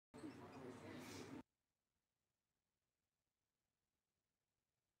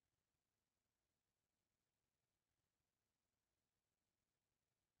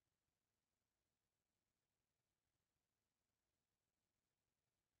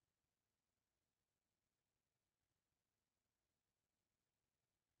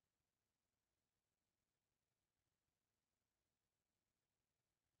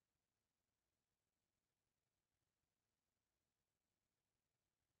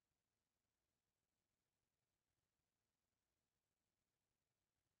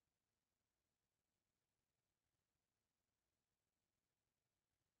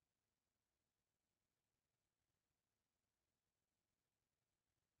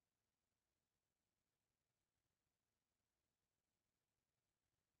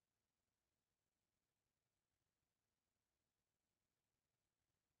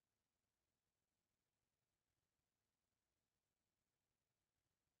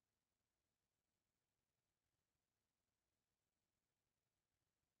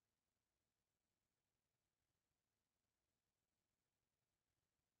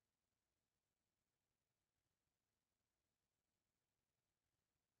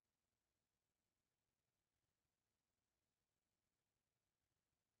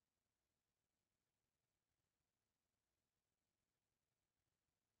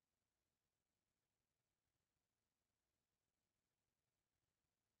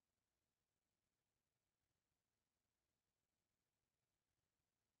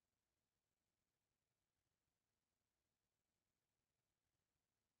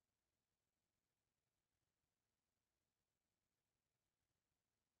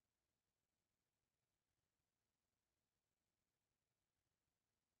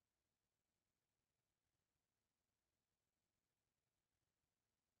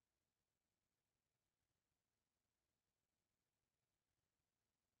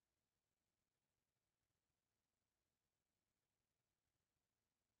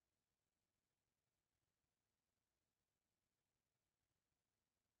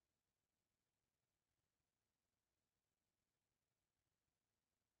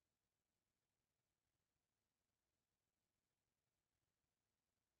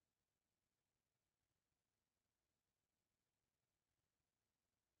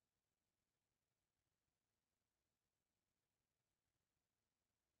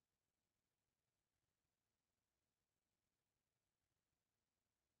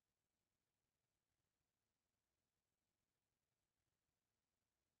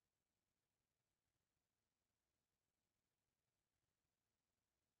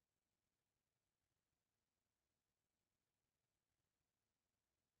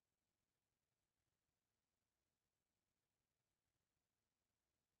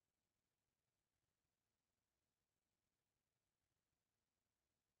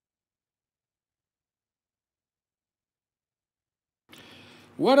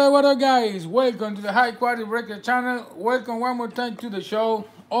What up, guys? Welcome to the High Quality Record channel. Welcome one more time to the show.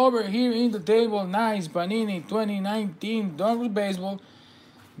 Over here in the table, nice Panini 2019 Donruss Baseball.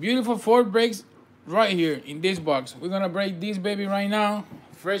 Beautiful 4 breaks right here in this box. We're gonna break this baby right now.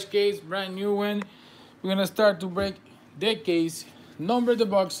 Fresh case, brand new one. We're gonna start to break the case, number the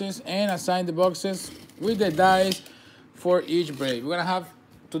boxes, and assign the boxes with the dice for each break. We're gonna have,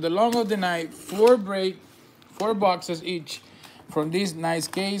 to the long of the night, 4 boxes each from this nice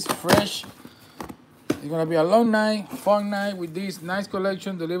case, fresh. It's gonna be a long night, fun night with this nice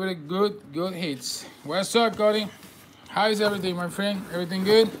collection, delivering good hits. What's up, Cody? How is everything, my friend? Everything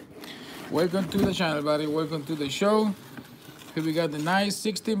good? Welcome to the channel, buddy. Welcome to the show. Here we got the nice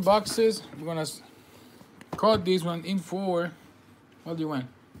 16 boxes. We're gonna cut this one in 4. What do you want?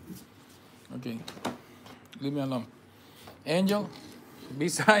 Okay, leave me alone. Angel,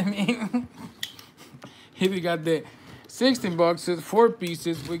 beside me. Here we got the 16 boxes, 4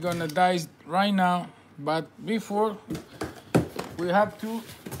 pieces. We're gonna dice right now, but before we have to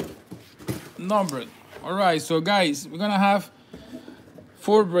number it. All right, so guys, we're gonna have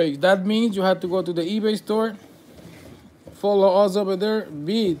 4 breaks. That means you have to go to the eBay store, follow us over there,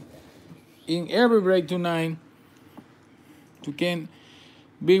 bid in every break tonight. You can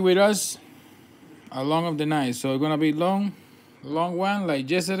be with us along of the night. So it's gonna be long one like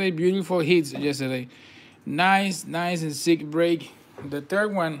yesterday. Beautiful hits yesterday. Nice and sick break. The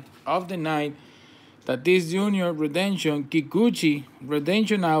third one of the night, Tatis Jr. Redemption, Kikuchi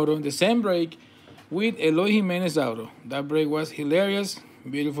Redemption auto, the same break with Eloy Jimenez auto. That break was hilarious.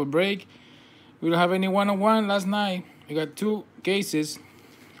 Beautiful break. We don't have any one-on-one last night. We got 2 cases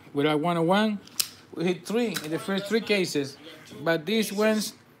without one-on-one. We hit 3 in the first 3 cases. But these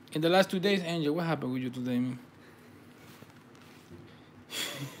ones in the last 2 days, Angel, what happened with you today, man?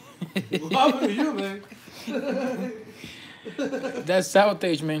 What happened to you, man? That's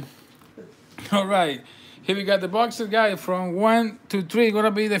sabotage, man. All right, here we got the boxes, guys. From 1 to 3 gonna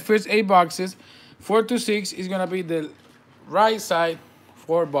be the first 8 boxes. 4 to 6 is gonna be the right side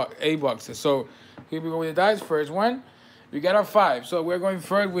 8 boxes. So here we go with the dice. First one, we got a 5. So we're going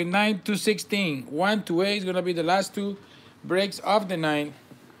first with 9 to 16. 1 to 8 is gonna be the last 2 breaks of the night.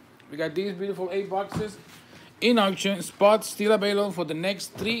 We got these beautiful 8 boxes in auction. Spots still available for the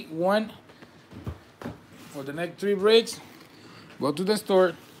next 3 for the next 3 breaks. Go to the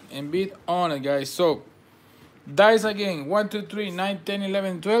store and bid on it, guys. So dice again: 1 to 3, 9, 10,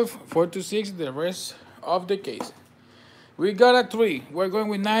 11, 12, 4 to 6, the rest of the case. We got a 3. We're going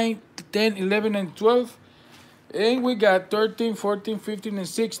with 9, 10, 11, and 12. And we got 13, 14, 15, and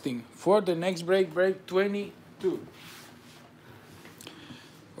 16 for the next break 22.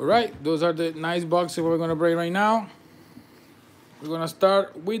 All right, those are the nice boxes we're gonna break right now. We're gonna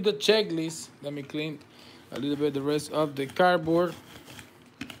start with the checklist. Let me clean a little bit the rest of the cardboard.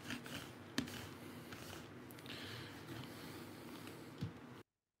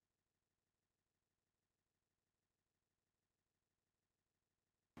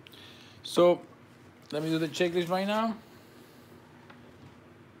 So let me do the checklist right now.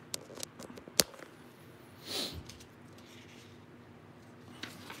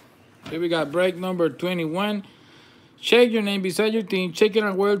 Here we got break number 21. Check your name beside your team. Check it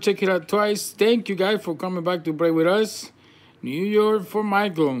out well. Check it out twice. Thank you, guys, for coming back to break with us. New York for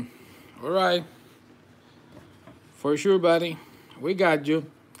Michael. All right. For sure, buddy. We got you.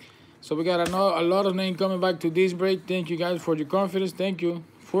 So we got a lot of names coming back to this break. Thank you, guys, for your confidence. Thank you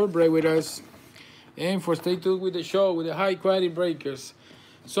for break with us. And for stay tuned with the show with the high quality breakers.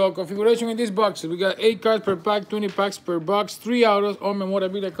 So configuration in this box, we got 8 cards per pack, 20 packs per box, 3 autos or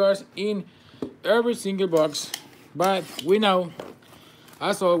memorabilia cards in every single box. But we know,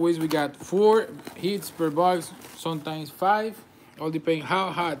 as always, we got 4 hits per box, sometimes 5, all depending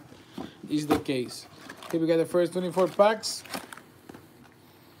how hot is the case. Here we got the first 24 packs.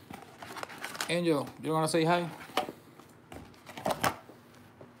 Angel, you wanna say hi?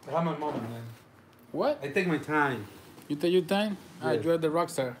 I have my moment, man. What? I take my time. You take your time? Yes. Alright, you're the rock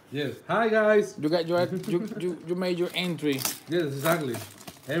star. Yes. Hi, guys. You got you made your entry. Yes, exactly.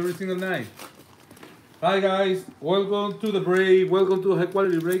 Every single night. Hi, guys. Welcome to the break. Welcome to High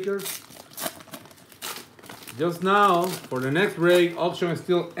Quality Breakers. Just now, for the next break, auction is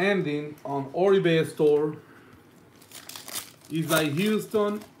still ending on eBay store. It's like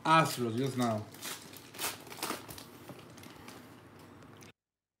Houston Astros just now.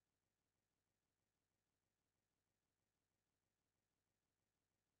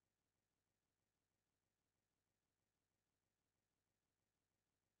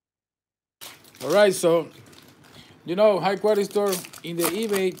 All right, so you know, high quality store in the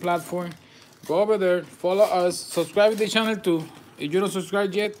eBay platform. Go over there, follow us, subscribe to the channel too, If you don't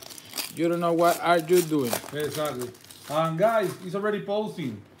subscribe yet, you don't know what are you doing. Exactly. And guys, it's already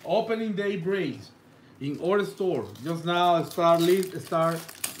posting opening day breaks in our store. Just now start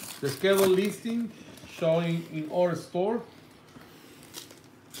the schedule listing showing in our store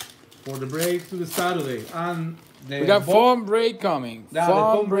for the break to the Saturday. And we got foam break coming. Yeah,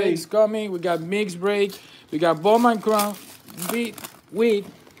 foam breaks coming. We got mixed break. We got Bowman Crown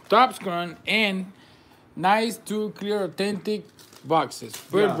with top scrun and nice 2 clear authentic boxes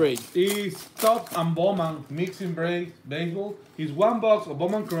per break. It's Top and Bowman mixing break baseball. It's 1 box of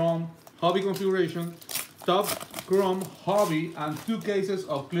Bowman Chrome hobby configuration, Top Chrome hobby, and 2 cases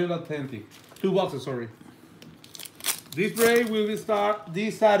of clear authentic. 2 boxes, sorry. This break will start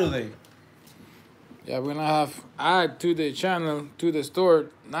this Saturday. Yeah, we're gonna have add to the channel, to the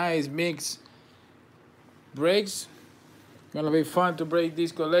store, nice mix breaks. Gonna be fun to break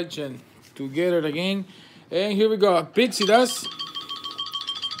this collection together again. And here we go, Pixie Dust.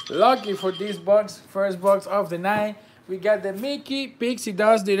 Lucky for this box, first box of the night. We got the Mickey Pixie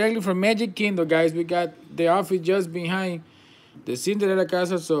Dust directly from Magic Kingdom, guys. We got the outfit just behind the Cinderella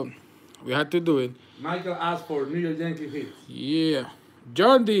Castle, so we had to do it. Michael asked for New York Yankees hits. Yeah.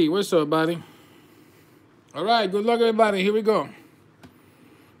 John D, what's up, buddy? All right, good luck, everybody. Here we go.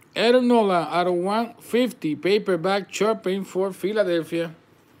 Aaron Nola out of 150 paperback chopping for Philadelphia.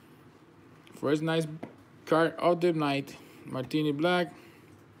 First nice card of the night. Martini Black.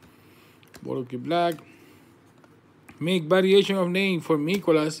 Boroki Black. Make variation of name for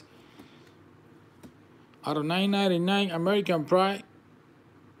Nicholas. Out of 999 American Pride.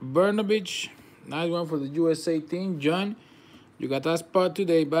 Bernovich. Nice one for the USA team. John, you got that spot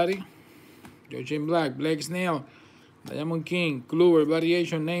today, buddy. George in Black. Blake Snell. Diamond King. Kluwer.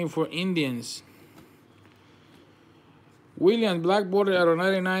 Variation name for Indians. Williams Black Border out of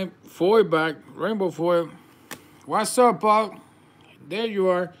 99. Foil back. Rainbow foil. What's up, Paul? There you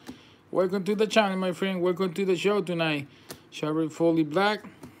are. Welcome to the channel, my friend. Welcome to the show tonight. Sherry Foley Black.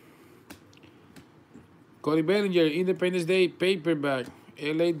 Cody Bellinger, Independence Day paperback.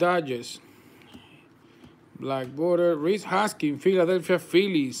 LA Dodgers. Black border. Reese Hoskins, Philadelphia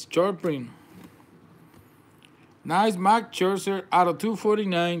Phillies. Short print. Nice Max Scherzer out of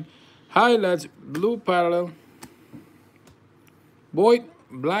 249. Highlights blue parallel. Boyd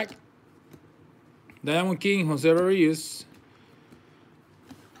Black. Diamond King, Jose Reyes.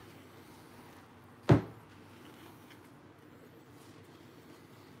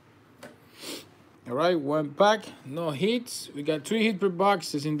 All right, 1 pack, no hits. We got 3 hit per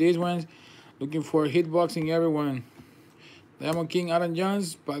boxes in these ones. Looking for hit boxing everyone. Diamond King, Aaron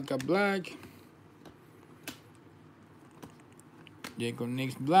Jones, Palka Black. Jacob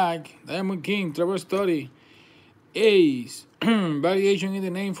Nix Black. Diamond King, Trevor Story. Ace. Variation in the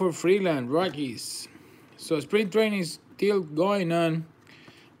name for Freeland, Rockies. So spring training is still going on.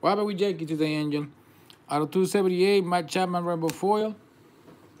 What about with Jackie today, Angel? Out of 278, Matt Chapman, Rainbow Foil.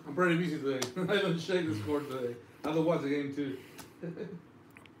 I'm pretty busy today. I don't shake the score today. I don't watch the game too.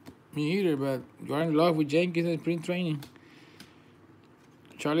 Me either, but you're in love with Jenkins and spring training.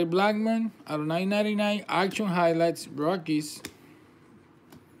 Charlie Blackman, out of 999, Action Highlights, Rockies.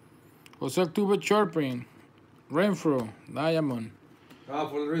 Jose Altuve, short print. Renfro, Diamond.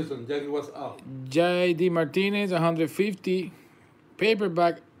 For the reason, Jackie was out. J.D. Martinez, 150.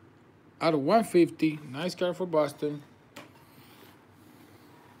 Paperback, out of 150. Nice card for Boston.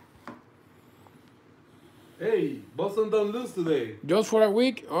 Hey, Boston don't lose today. Just for a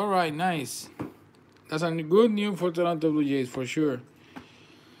week? All right, nice. That's a good news for Toronto Blue Jays, for sure.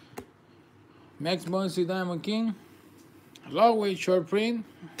 Max Muncy, Diamond King. Long way, short print.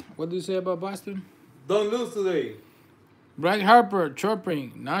 What do you say about Boston? Don't lose today. Bryce Harper, short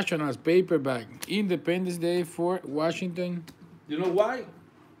print. Nationals, paperback. Independence Day for Washington. You know why?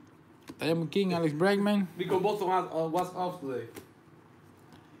 Diamond King, Alex Bregman. Because Boston was off today.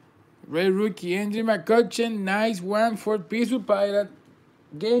 Red rookie, Andrew McCutcheon. Nice one for Pittsburgh Pirate.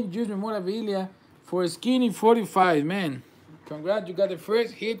 Game juice memorabilia for Skinny 45. Man, congrats, you got the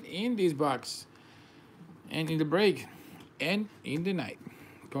first hit in this box. And in the break. And in the night.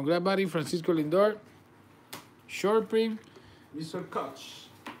 Congrats, buddy. Francisco Lindor. Short print. Mr. Koch.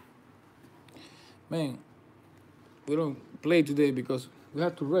 Man, we don't play today because we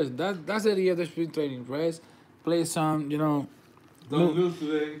have to rest. That's the idea of the spring training. Rest, play some, you know. Don't lose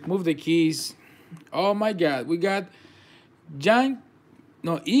today. Move the keys. Oh my God, we got Ian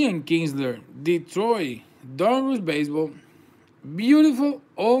Kinsler, Detroit, Donruss baseball, beautiful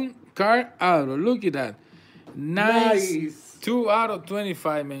on card auto. Look at that, nice. 2 out of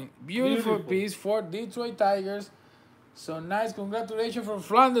 25, man. Beautiful piece for Detroit Tigers. So nice, congratulations for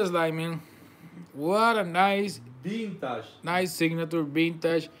Flanders, like man. What a nice signature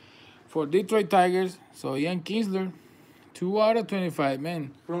vintage for Detroit Tigers. So Ian Kinsler, 2 out of 25,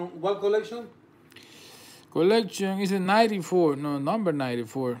 man. From what collection? Collection is a 94, no, number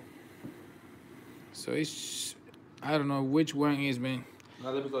 94. So it's, I don't know which one is, man.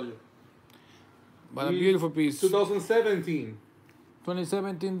 Now let me tell you. But a beautiful piece. 2017.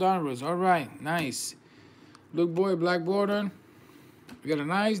 2017 Donruss. All right, nice. Look, boy, black border. We got a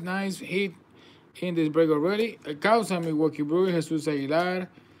nice hit in this break already. A Causa Milwaukee Brewer, Jesus Aguilar.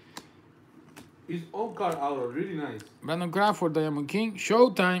 His own card out, really nice. Brandon Crawford, Diamond King.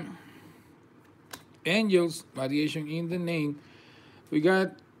 Showtime. Angels, variation in the name. We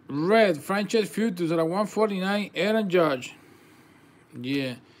got red franchise futures at a 149. Aaron Judge.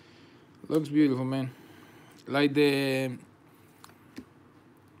 Yeah, looks beautiful, man. Like the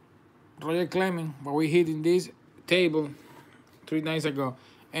Royal Clemens, what we hit in this table 3 nights ago.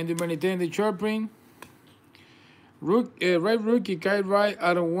 And the Benitez, the short print. Red rookie Kyle Wright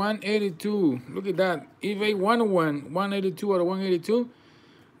out of 182. Look at that. eBay 101, 182 out of 182.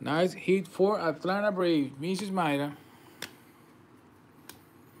 Nice hit for Atlanta Braves. Mrs. Mayra.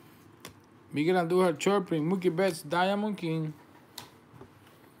 Miguel Andújar short print. Mookie Betts Diamond King.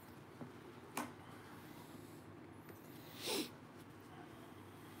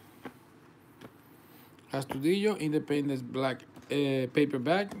 Astudillo Independence black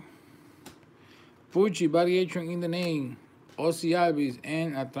paperback. Pucci variation in the name. Ozzie Albies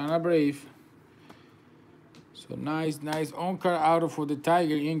and Atlanta Brave. So nice on-card auto for the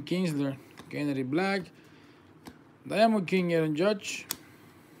Tiger in Kinsler. Kennedy Black. Diamond King Aaron Judge.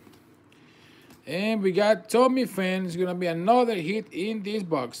 And we got Tommy Fan. It's going to be another hit in this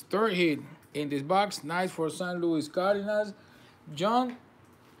box. 3rd hit in this box. Nice for St. Louis Cardinals. John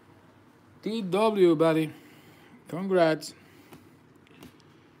T.W., buddy. Congrats.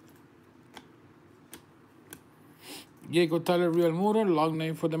 Jacob Tyler Real Muro, long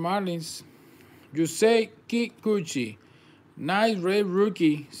name for the Marlins. Yusei Kikuchi. Nice red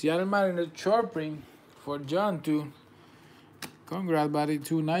rookie. Seattle Mariners short print for John too. Congrats, buddy.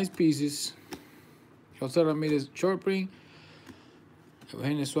 2 nice pieces. Jose Ramirez short print.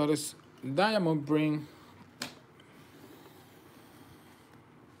 Eugenio Suarez diamond print.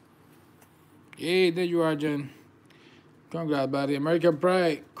 Hey, there you are, John. Congrats, buddy. American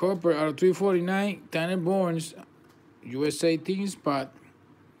Pride Copper out of 349. Tanner Burns. USA team spot.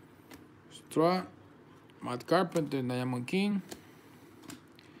 Straw. Matt Carpenter, Diamond King.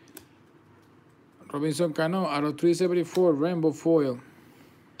 Robinson Cano out of 374. Rainbow foil.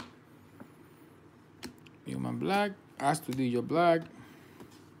 Human Black. Astudillo Black.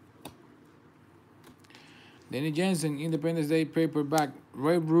 Danny Jensen, Independence Day paperback.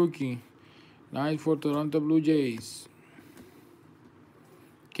 Red rookie. Nice for Toronto Blue Jays.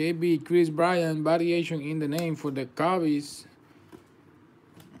 KB Chris Bryant, variation in the name for the Cubbies.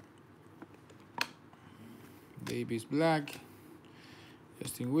 Davis Black.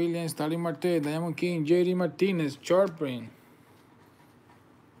 Justin Williams, Starling Marte, Diamond King, JD Martinez, short print.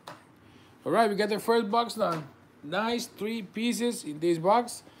 All right, we got the first box done. Nice 3 pieces in this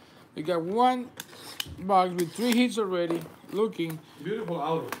box. We got 1 box with 3 hits already. Looking beautiful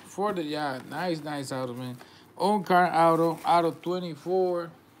auto for the nice auto, man. On card auto, auto 24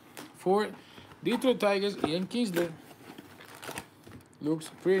 for Detroit Tigers. Ian Kinsler.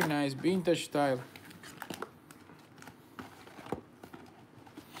 Looks pretty nice, vintage style.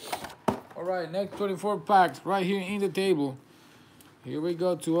 All right, next 24 packs right here in the table. Here we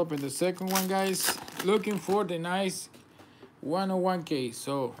go to open the second one, guys. Looking for the nice 101 case.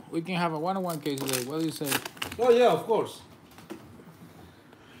 So we can have a 101 case today. What do you say? Oh yeah, of course.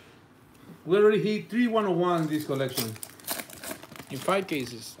 We already hit 3 101 in this collection. In 5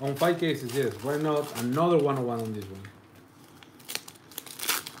 cases. On 5 cases, yes. Why not another 101 on this one?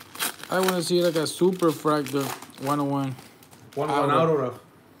 I want to see like a super fractor 101. 101 auto.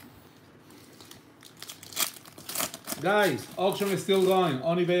 Guys, auction is still going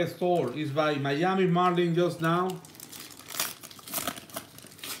on eBay store. It's by Miami Marlin just now.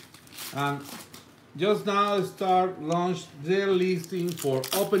 And just now start launched their listing for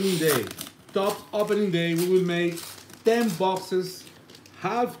opening day. Top opening day, we will make 10 boxes,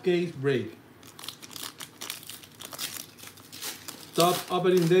 half case break. Top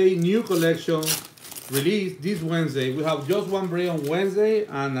opening day, new collection, released this Wednesday. We have just 1 break on Wednesday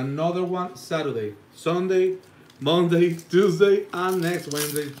and another one Saturday, Sunday, Monday, Tuesday, and next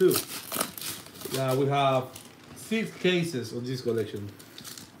Wednesday too. Yeah, we have 6 cases of this collection.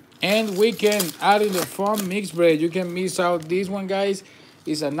 And we can add in the foam mixed break. You can miss out this one, guys.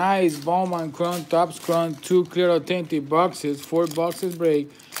 It's a nice Bowman Crown, Topps Crown, 2 clear authentic boxes, 4 boxes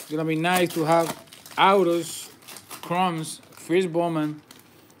break. gonna be nice to have autos, crumbs, First Bowman.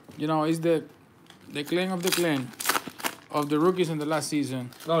 You know, it's the clan of the clan of the rookies in the last season.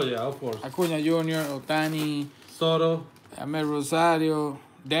 Oh yeah, of course. Acuna Jr., Otani, Soto, Ahmed Rosario,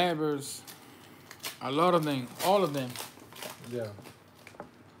 Devers, a lot of them, all of them. yeah.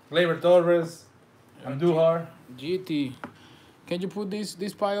 Gleyber Torres, Andujar. GT. Can you put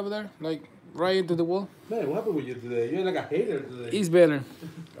this pie over there? Like right into the wall? Man, what happened with you today? You're like a hater today. It's better.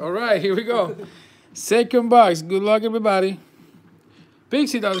 All right, here we go. Second box. Good luck, everybody.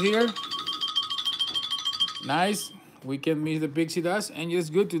 Pixie dust here. Nice. We can miss the pixie dust, and it's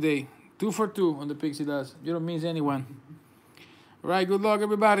good today. 2 for 2 on the pixie dust. You don't miss anyone. All right, good luck,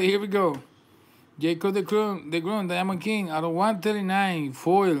 everybody. Here we go. Jacob the Groom, Diamond King, out of 139,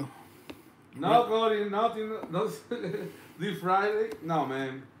 foil. No, Cody, nothing. No, this Friday? No,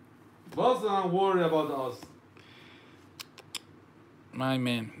 man. Boston, I'm worried about us. My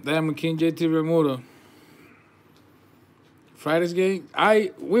man. Diamond King, JT Remuto. Friday's game.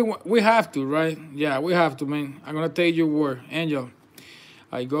 We have to, right? Yeah, we have to, man. I'm gonna take your word. Angel.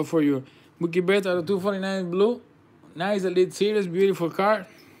 I go for you. Mookie Betts out of 249 blue. Nice Elite Series, beautiful card.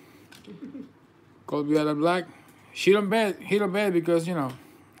 Colby out of black. He don't bet because he know.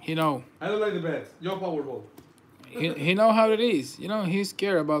 I don't like the bets. Your Powerball. he know how it is. He's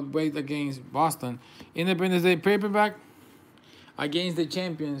scared about bet against Boston. Independence Day paperback against the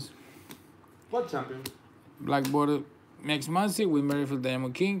champions. What champion? Black border. Max Muncy with Merrifield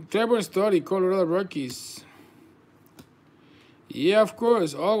Diamond King. Trevor Story, Colorado Rockies. Yeah, of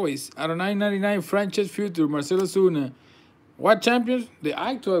course, always. Out of 999, franchise future, Marcelo Zuna. What champions? The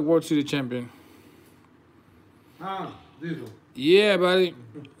actual World Series champion. Ah, this one. Yeah, buddy.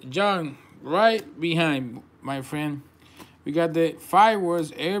 John, right behind, my friend. We got the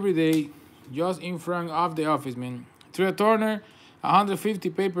fireworks every day, just in front of the office, man. Trey Turner, 150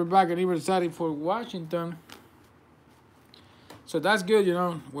 paperback anniversary for Washington. So that's good,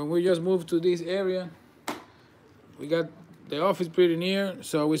 when we just moved to this area, we got the office pretty near,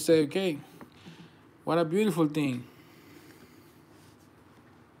 so we say, okay, what a beautiful thing.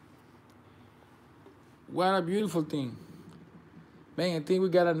 What a beautiful thing. Man, I think we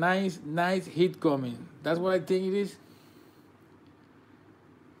got a nice hit coming. That's what I think it is.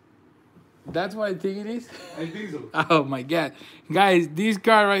 That's what I think it is. I think so. Oh, my God. Guys, this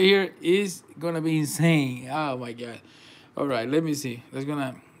card right here is going to be insane. Oh, my God. All right, let me see. Let's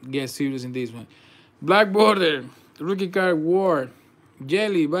gonna get serious in this one. Black border, rookie card War,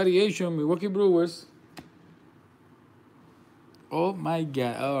 Jelly variation, Milwaukee Brewers. Oh my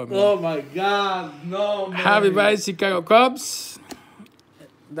God! Oh, man. Oh my God! No, man. Happy birthday, Chicago Cubs.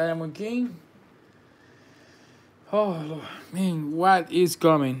 Diamond King. Oh Lord, man, what is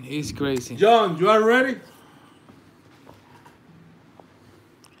coming? It's crazy. John, you are ready?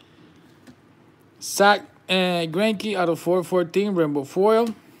 Zach Greinke out of 414, Rainbow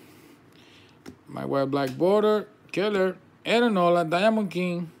Foil. My white black border, Keller, Aaron Nola, Diamond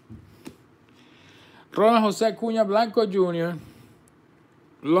King. Ron Jose Acuña Blanco Jr.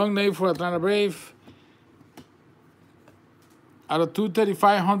 Long name for Atlanta Brave. Out of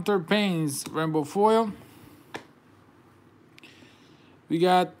 235, Hunter Paynes, Rainbow Foil. We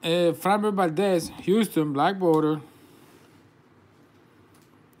got Framber Valdez, Houston, black border.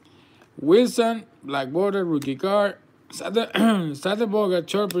 Wilson, black border, rookie card. Satterberg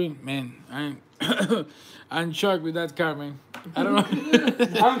Chirping. Man, I'm shocked with that card, man. I don't know.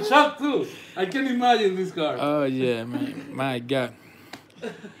 I'm shocked too. I can't imagine this card. Oh, yeah, man. My God.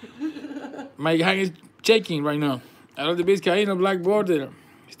 My hand is shaking right now. I love the Vizcaíno, black border.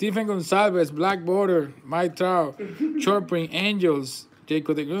 Stephen Gonzalez, black border. Mike Trout, Chirping, Angels.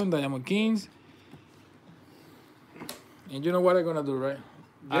 Jacob the Groom, Diamond Kings. And you know what I'm going to do, right?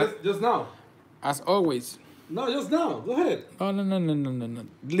 Just now. As always. No, just now. Go ahead. Oh, no.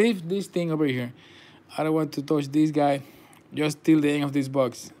 Leave this thing over here. I don't want to touch this guy. Just till the end of this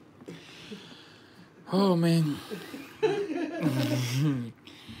box. Oh, man.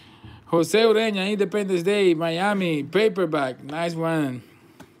 Jose Ureña, Independence Day, Miami, paperback. Nice one.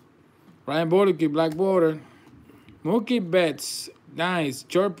 Ryan Bolucki, black border. Mookie Betts, nice.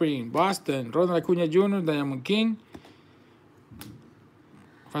 Chirping, Boston. Ronald Acuña Jr., Diamond King.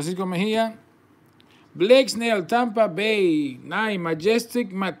 Francisco Mejia. Blake Snell, Tampa Bay. Nice,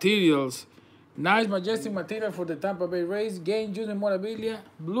 Majestic Materials. Nice, Majestic Material for the Tampa Bay Rays. Game Junior Morabilia.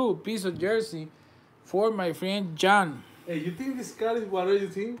 Blue piece of jersey for my friend John. Hey, you think this card is what you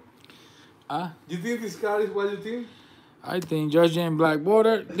think? You think this card is what you think? I think Josh Jane, black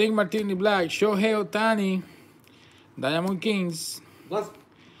border. Nick Martini, black. Shohei Ohtani, Diamond Kings. What's...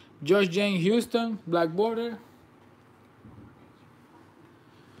 Josh Jane, Houston, black border.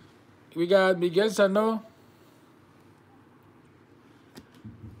 We got Miguel Sano.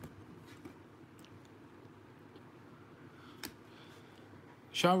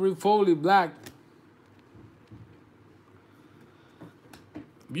 Sean Foley, black.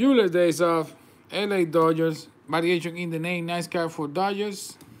 Bueller Days Off, LA Dodgers. Variation in the name, nice card for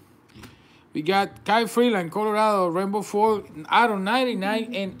Dodgers. We got Kyle Freeland, Colorado, Rainbow Foil, out of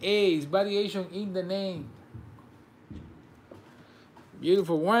 99 and A's. Variation in the name.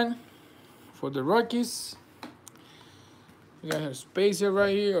 Beautiful one for the Rockies. We got her spacer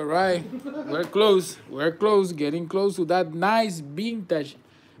right here. All right, we're close. We're close, getting close to that nice vintage,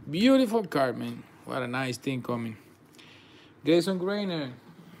 beautiful card, man. What a nice thing coming. Jason Grainer,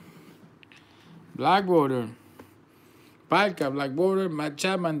 black border. Palca, black border. Matt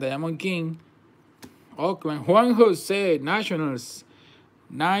Chapman, Diamond King. Oakland, Juan Jose, Nationals.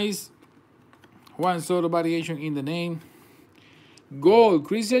 Nice Juan Soto variation in the name. Gold,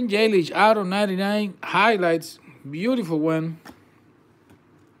 Christian Yelich, out of 99. Highlights, beautiful one.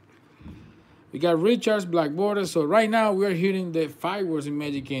 We got Richards, black border. So right now we're hitting the fireworks in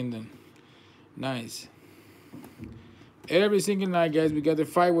Magic Kingdom. Nice. Every single night, guys, we got the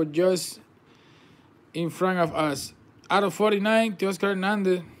fireworks just in front of us. Out of 49, Teoscar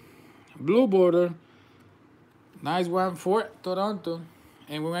Hernandez, blue border. Nice one for Toronto.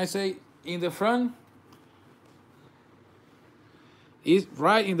 And when I say in the front, it's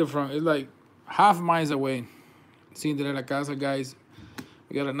right in the front. It's like half miles away. Cinderella Casa, guys.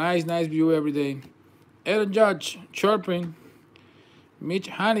 We got a nice view every day. Aaron Judge, chirping. Mitch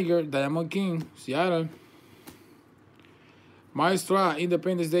Haniger, Diamond King, Seattle. Maestra,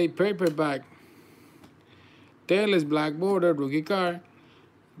 Independence Day, paperback. Taylor's black border, rookie card.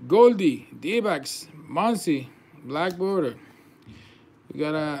 Goldie, D-backs, Muncy, black border. We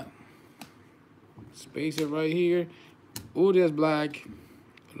got a spacer right here. Urias black.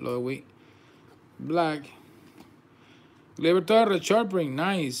 Lowy, black. Gleyber Torres, sharpening,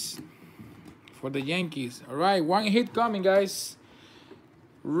 nice. For the Yankees. All right, one hit coming, guys.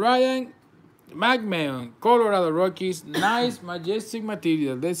 Ryan McMahon, Colorado Rockies. Nice, majestic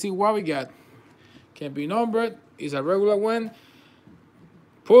material. Let's see what we got. Can be numbered. It's a regular one.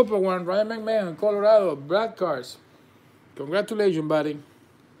 Purple one, Ryan McMahon, Colorado, black cards. Congratulations, buddy.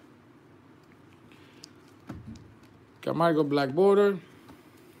 Camargo, black border.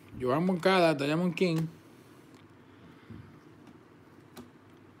 Joan Moncada, Diamond King.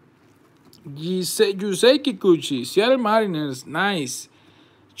 Yusei Kikuchi, Seattle Mariners, nice.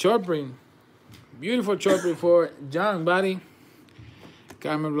 Chopring, beautiful chopring for John, buddy.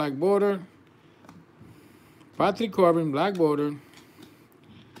 Cameron, black border. Patrick Corbin, black border.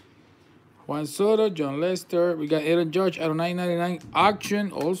 Juan Soto, John Lester. We got Aaron Judge out of 999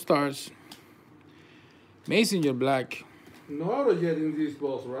 auction, All Stars. Messenger, black. No auto jet in this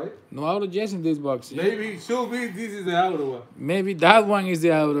box, right? No auto jet in this box. Maybe should be this is the auto one. Maybe that one is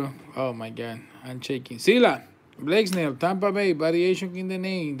the auto. Oh my God, I'm shaking. Sila, Blake Snell, Tampa Bay, variation in the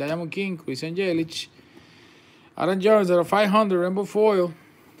name. Diamond King, Christian Yelich. Aaron Jones out of 500, Rainbow Foil.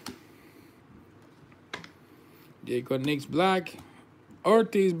 Jacob Nix, black.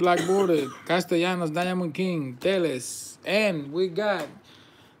 Ortiz, black border. Castellanos, Diamond King. Teles. And we got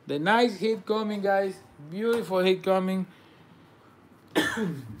the nice hit coming, guys. Beautiful hit coming.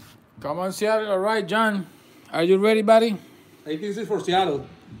 Come on, Seattle. All right, John. Are you ready, buddy? I think this is for Seattle.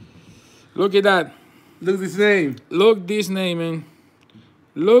 Look at that. Look this name. Look this name, man.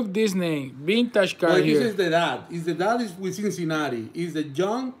 Look this name. Vintage card Wait, here. this is the dad. Is the dad is with Cincinnati? Is the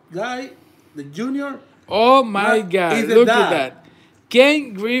young guy, the junior? Oh my God. Look at that.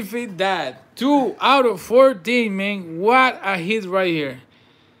 Ken Griffey dad. 2 out of 14, man. What a hit right here.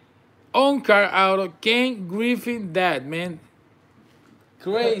 On card out of Ken Griffin dad, man.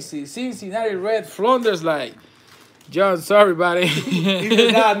 Crazy. Cincinnati Red Flanders like. John, sorry, buddy. It's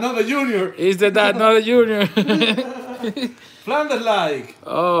the dad, not the junior. It's the dad, not the junior. Flanders like.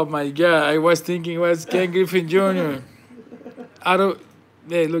 Oh my God. I was thinking it was Ken Griffin Jr. Out of,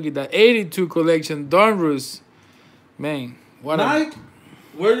 hey, look at that. 82 collection. Donruss. Man, what Mike,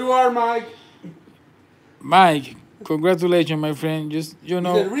 where you are, Mike? Mike, congratulations, my friend. Just, you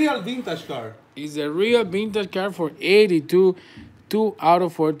know. It's a real vintage car. It's a real vintage car for 82. 2 out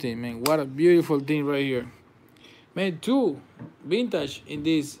of 14, man. What a beautiful thing right here. Man, 2 vintage in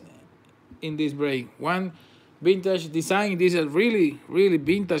this break. 1 vintage design. This is a really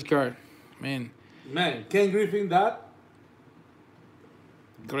vintage car. Man, Ken Griffin, that?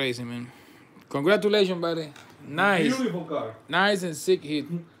 crazy, man. Congratulations, buddy. Nice. Beautiful car. Nice and sick hit.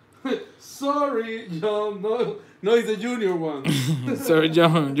 Sorry, John. No, it's the junior one. Sorry,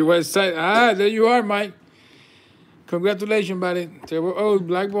 John. You were side. Ah, there you are, Mike. Congratulations, buddy. Trevor Oates,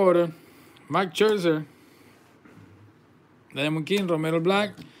 black border. Mike Scherzer. Diamond King, Romero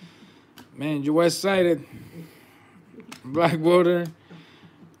Black. Man, you were excited. Blackwater.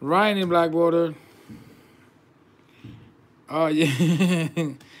 Ryan in Blackwater. Oh, yeah.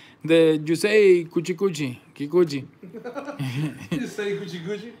 You say Cuchi Cuchi. Kikuchi. You say Gucci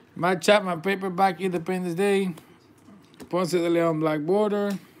Gucci? Matt Chapman, Paperback, Independence Day. Ponce de Leon,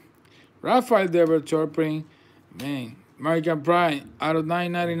 Blackwater. Rafael Devers, short print. Man, American Pride, out of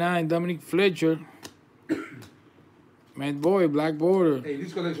 9.99. Dominic Fletcher. Matt Boy, Black Border. Hey,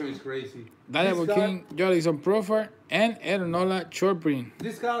 this collection is crazy. Diamond King, Jolison Profile, and Aaronola short print.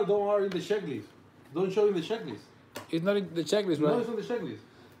 This card don't are in the checklist. Don't show in the checklist. It's not in the checklist, right? No, it's on the checklist.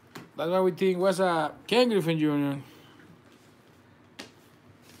 That's why we think was a Ken Griffin Jr.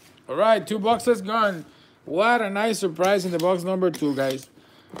 All right, 2 boxes gone. What a nice surprise in the box number 2, guys.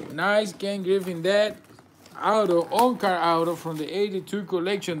 Nice Ken Griffin that auto, on-card auto from the 82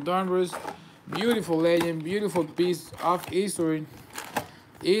 collection Donruss. Beautiful legend, beautiful piece of history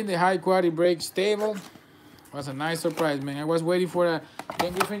in the high quality break stable. Was a nice surprise, man. I was waiting for a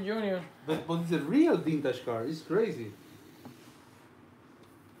Ken Griffin Jr. But it's a real vintage card. It's crazy.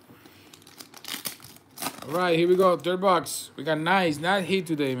 All right, here we go. 3rd box. We got nice hit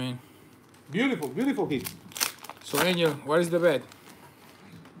today, man. Beautiful, beautiful hit. So, Angel, what is the bet?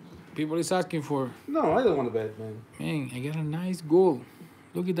 People is asking for. No, I don't want to bet, man. Man, I got a nice goal.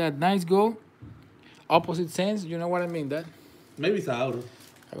 Look at that, nice goal. Opposite sense, you know what I mean? That. Maybe it's auto.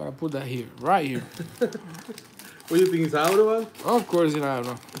 I'm gonna put that here, right here. What do you think, it's auto, man? Of course, it's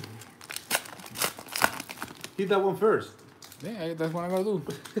auto. Hit that one first. Yeah, that's what I'm gonna do.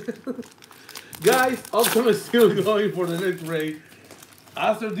 Guys, Optum is still going for the next break.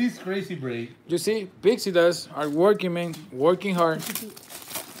 After this crazy break. You see, Pixie Dust are working, man, working hard.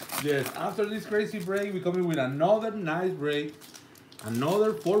 Yes, after this crazy break, we're coming with another nice break.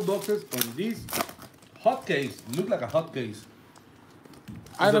 Another 4 boxes on this hot case. Look like a hot case.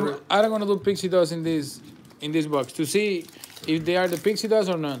 I don't wanna do Pixie Dust in this box to see if they are the Pixie Dust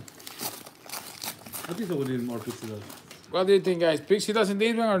or not. I think so we need more pixie dust. What do you think, guys? Pixie Dust in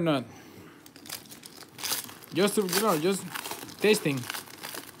this one or not? Just to, just tasting.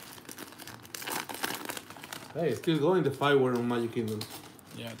 Hey, still going the firework on Magic Kingdom.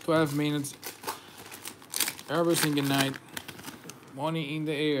 Yeah, 12 minutes. Every single night. Money in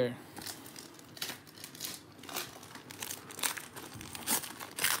the air.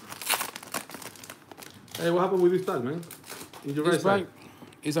 Hey, what happened with this tag, man? In your right This side. bag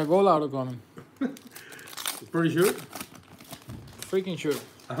is a goal out coming. Pretty sure? Freaking sure.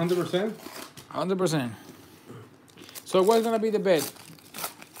 100%? 100%. So what's gonna be the bet?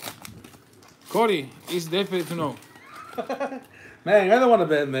 Cody is definitely to know. Man, I don't want to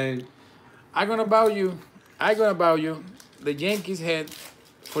bet, man. I'm gonna buy you the Yankees head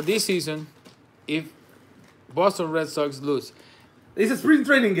for this season if Boston Red Sox lose. It's a spring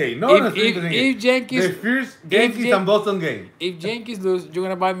training game. No, If- a spring if- training if game. Yankees- The first Yankees and Boston game. If Yankees lose, you're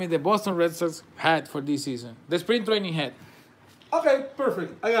gonna buy me the Boston Red Sox hat for this season. The spring training hat. Okay,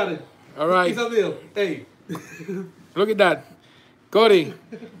 perfect. I got it. All right. It's a deal. Hey. Look at that. Cody,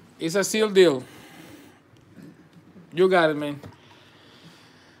 it's a seal deal. You got it, man.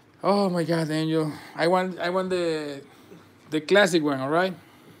 Oh my God, Angel. I want the classic one, all right?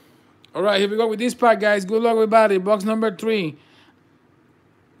 All right, here we go with this pack, guys. Good luck, everybody. Box number 3.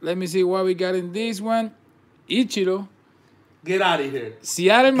 Let me see what we got in this one. Ichiro. Get out of here.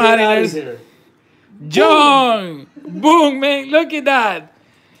 Seattle Get out of Mariners. here. John. Boom, man. Look at that.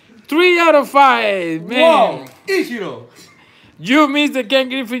 3 out of 5, man. Wow. Ichiro. You missed the Ken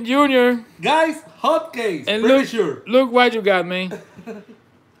Griffin Jr. Guys, hot case. And Pretty look, sure. look what you got, man.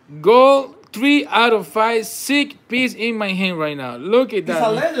 Gold, 3 out of 5. Sick piece in my hand right now. Look at He's that.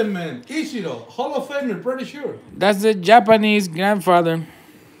 a Man. legend, man. Ichiro. Hall of Famer, pretty sure. That's the Japanese grandfather.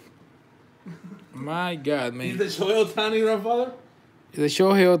 My God, He's man. the Shohei Ohtani grandfather? The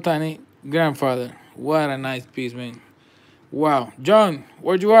Shohei Ohtani grandfather. What a nice piece, man. Wow. John,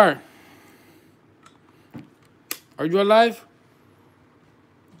 where you are? Are you alive?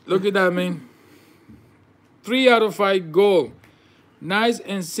 Look at that, man. 3 out of 5 gold. Nice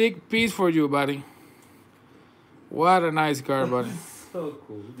and sick piece for you, buddy. What a nice card, buddy. So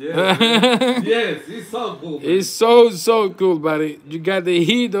cool. Yeah. Yes, it's so cool. Man. It's so cool, buddy. You got the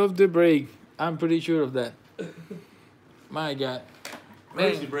heat of the break. I'm pretty sure of that. My God.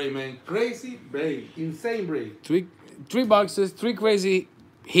 Crazy Man. break, man. Crazy break. Insane break. Three boxes, 3 crazy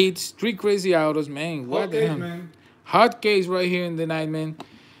hits, 3 crazy autos, man. What Hot the case, hell? man. Hot case right here in the night, man.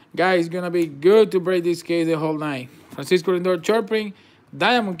 Guys, it's gonna be good to break this case the whole night. Francisco Lindor chirping,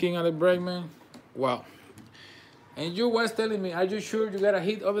 Diamond King on the break, man. Wow. And you was telling me, are you sure you got a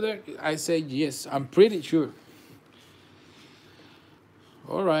hit over there? I said, yes, I'm pretty sure.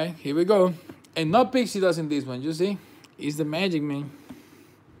 All right, here we go. And no pixie dust in this one, you see? It's the magic, man.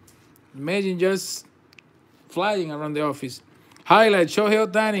 Imagine just flying around the office. Highlight, Shohei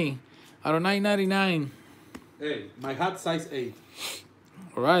Ohtani out of 999. Hey, my hat size 8.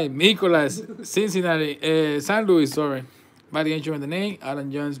 All right, Nicolas, Cincinnati, San Luis, sorry. Variation in the name,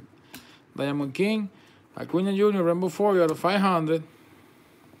 Aaron Jones, Diamond King, Acuna Jr., Rainbow 4 out of 500.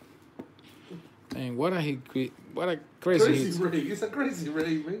 And what a hit, what a crazy hit. Ray. It's a crazy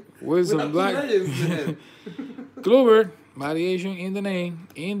Ray, man. Wilson Black. Kluber, variation in the name,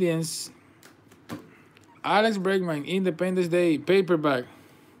 Indians. Alex Bregman, Independence Day, paperback.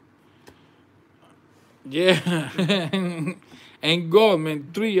 Yeah. And gold, man,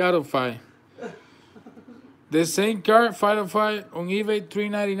 3 out of 5. The same card, 5 out of 5 on eBay,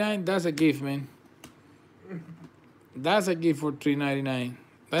 $3.99. That's a gift, man. That's a gift for $3.99.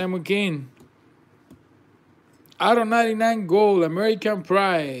 Diamond King. Out of 99 gold, American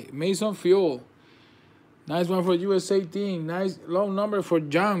Pride, Mason Fuel. Nice one for USA team. Nice long number for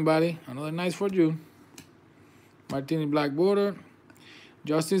John, buddy. Another nice for you. Martini Black Border.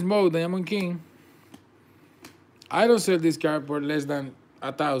 Justice Mode, Diamond King. I don't sell this card for less than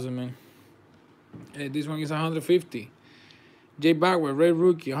 1,000, man. This one is 150. Jay Bauer, Red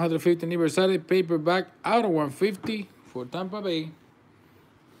Rookie, 150 anniversary paperback out of 150 for Tampa Bay.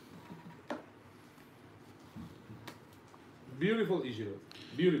 Beautiful issue.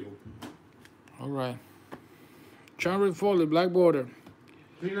 Beautiful. All right. Charlie Foley, Black Border.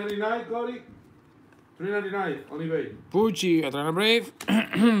 $3.99, Cody. $3.99 on eBay. Pucci, Atlanta Brave.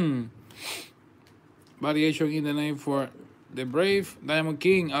 Variation in the name for the Brave. Diamond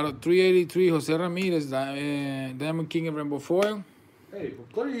King out of 383. Jose Ramirez, Diamond King and Rainbow Foil. Hey,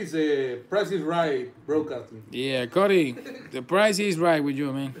 Cody is a Price is Right broadcasting. Yeah, Cody, the price is right with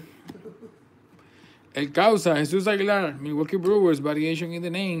you, man. El Causa, Jesus Aguilar, Milwaukee Brewers, variation in the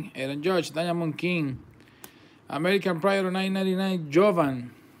name. Aaron Judge, Diamond King. American Pride of 999,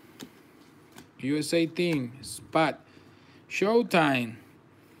 Jovan. USA team, Spot. Showtime.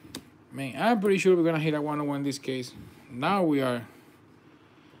 Man, I'm pretty sure we're going to hit a 101 in this case. Now we are.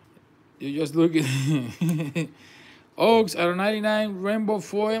 You just look at Oaks out of 99, Rainbow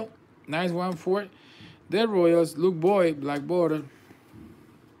Foil. Nice one for it. The Royals, Luke Boyd, Black Border.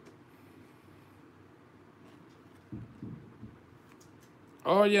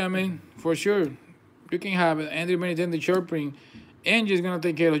 Oh, yeah, man, for sure. You can have it. Andrew Benintendi, short print. Angie's going to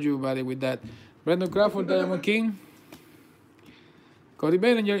take care of you, buddy, with that. Brandon Crawford, Diamond King. Cody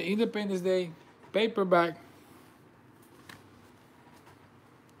Bellinger, Independence Day, paperback.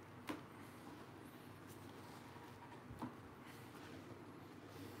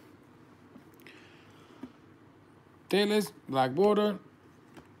 Taylor's, Black Border.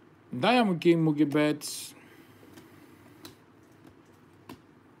 Diamond King, Mookie Betts.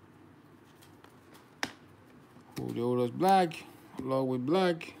 Julio Black, along with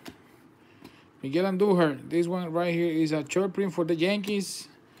Black. Miguel Andujar. This one right here is a short print for the Yankees.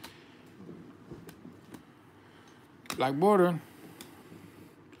 Black Border.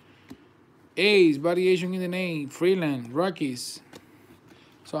 A's, variation in the name. Freeland, Rockies.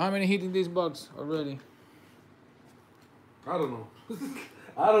 So how many hit in this box already? I don't know.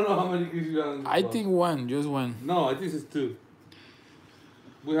 I don't know how many you got in this I box. think one, just one. No, I think it's 2.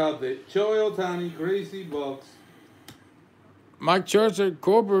 We have the Shohei Ohtani Crazy Box. Mike Scherzer,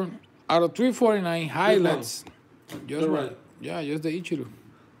 Cooper, out of 349 highlights. Just one. right. Yeah, just the Ichiro.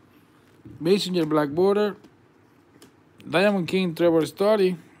 Messenger, Black Border. Diamond King, Trevor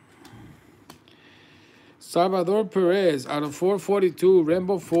Story. Salvador Perez, out of 442,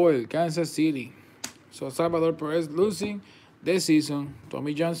 Rainbow Foil, Kansas City. So Salvador Perez losing this season.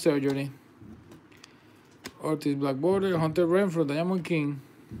 Tommy John surgery. Ortiz, Black Border. Hunter Renfroe, Diamond King.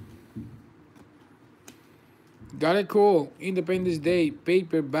 Got it cool. Independence Day,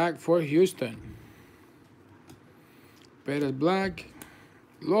 paperback for Houston. Perez Black.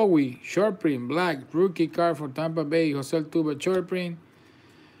 Lowy, short print, black. Rookie card for Tampa Bay. Jose Altuve, short print.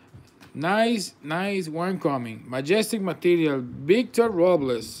 Nice, nice one coming. Majestic material. Victor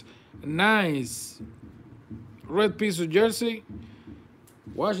Robles. Nice. Red piece of jersey.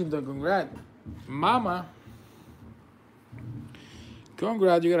 Washington, congrats. Mama.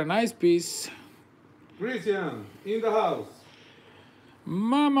 Congrats, you got a nice piece. Christian, in the house.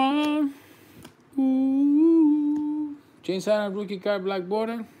 Mama. Ooh. James Allen, rookie card, Black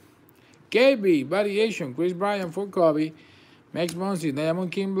Border. KB, variation. Chris Bryant for Kobe. Max Muncy,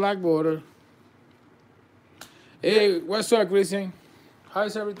 Diamond King, Black Border. Hey, what's up, Christian?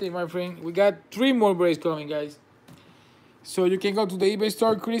 How's everything, my friend? We got 3 more breaks coming, guys. So you can go to the eBay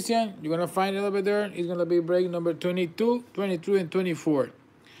store, Christian. You're gonna find it over there. It's gonna be break number 22, 23, and 24.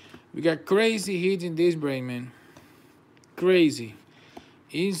 We got crazy hits in this break, man. Crazy.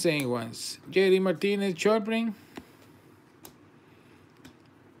 Insane ones. JD Martinez, Chopin.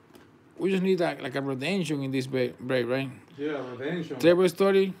 We just need like a redemption in this break, right? Yeah, redemption. Trevor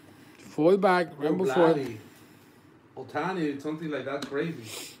Story, fall back, Rambo Ford. Otani, something like that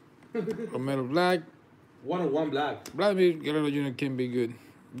crazy. Romero Black. 101 black. Vladimir Guerrero Jr. can be good.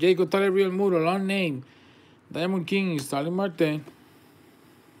 Jacob Tyler Real Muro, long name. Diamond King, Starling Marte.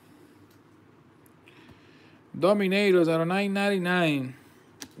 Dominators out of 9.99.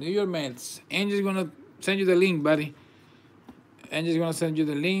 New York Mets. Angel's gonna send you the link, buddy. Angel's gonna send you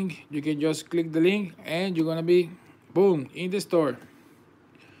the link. You can just click the link and you're gonna be, boom, in the store.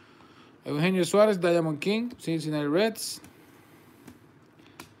 Eugenio Suarez, Diamond King, Cincinnati Reds.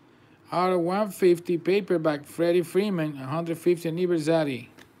 Out of 150 paperback, Freddie Freeman, 150 anniversary.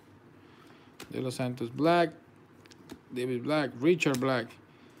 De Los Santos Black, David Black, Richard Black.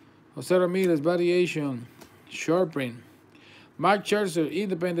 Jose Ramirez, variation, short print. Mark Scherzer,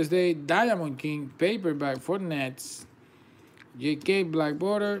 Independence Day, Diamond King, paperback for Nets. J.K. Black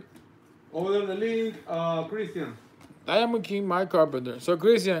border. Over there the link, Christian. Diamond King, Mike Carpenter. So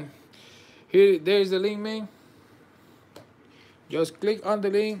Christian, there's the link, man. Just click on the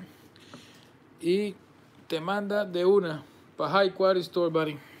link y te manda de una para High Quality Store,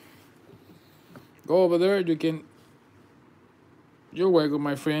 buddy. Go over there. You're welcome,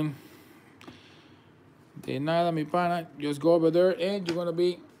 my friend. De nada, mi pana. Just go over there and you're gonna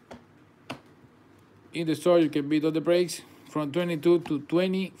be in the store. You can beat all the breaks from 22 to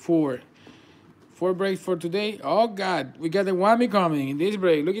 24. 4 breaks for today. Oh God, we got the whammy coming in this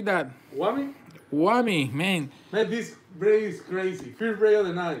break. Look at that. Whammy? Whammy, man. Man, this break is crazy. First break of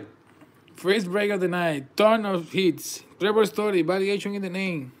the night. First break of the night. Ton of hits. Trevor Story, variation in the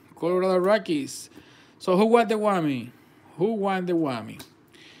name. Colorado Rockies. So who won the whammy? Who won the whammy?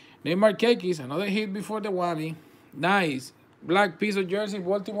 Neymar Kekis, another hit before the whammy. Nice. Black piece of jersey,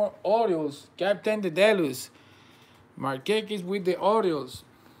 Baltimore Orioles. Captain Dedelus. Marquez with the Orioles.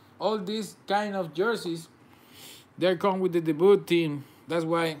 All these kind of jerseys, they come with the debut team. That's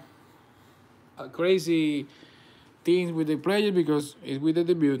why crazy teams with the players, because it's with the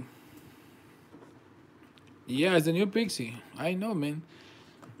debut. Yeah, it's the new Pixie. I know, man.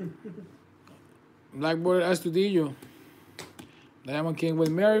 Blackboard Astudillo. Diamond King with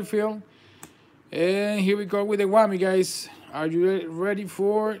Merrifield. And here we go with the whammy, guys. Are you ready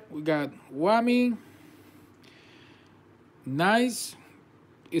for it? We got whammy. Nice.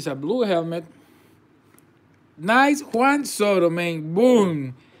 It's a blue helmet. Nice. Juan Soto, man.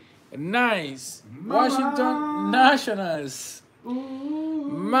 Boom. Nice. Mama. Washington Nationals. Ooh.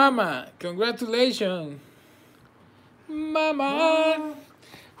 Mama. Congratulations. Mama.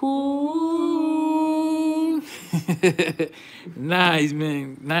 Ooh. Nice,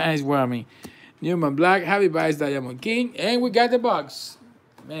 man. Nice whammy. Newman Black. Happy buys Diamond King. And we got the box.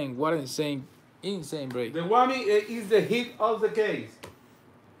 Man, what an insane break. The whammy is the hit of the case.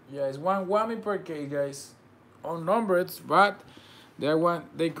 Yeah, it's one whammy per case, guys. Unnumbered, but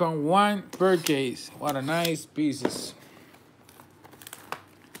they come one per case. What a nice pieces.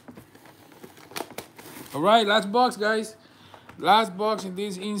 All right, last box, guys. Last box in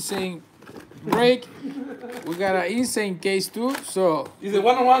this insane break. We got an insane case too. So is the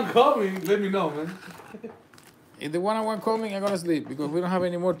one-on-one coming? Let me know, man. if the one-on-one coming, I'm gonna sleep because we don't have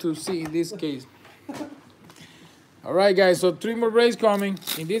any more to see in this case. All right, guys. So 3 more breaks coming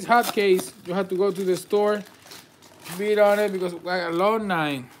in this hot case. You have to go to the store, bid on it because we got a low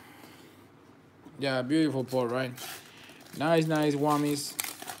 9. Yeah, beautiful pour, right? Nice whammies.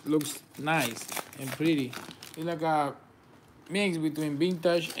 Looks nice and pretty. It's like a mix between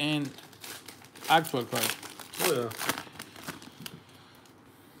vintage and actual card. Oh, yeah.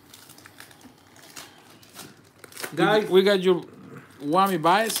 Guys, we got your whammy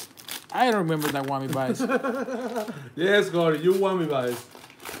bias. I don't remember that whammy bias. Yes, Corey, you whammy bias.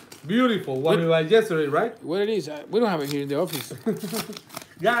 Beautiful whammy bias yesterday, right? What it is? We don't have it here in the office.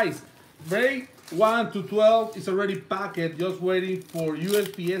 Guys, break 1 to 12 is already packed, just waiting for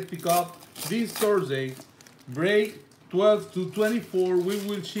USPS pickup this Thursday. Break 12 to 24 we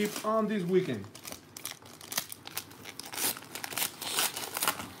will ship on this weekend.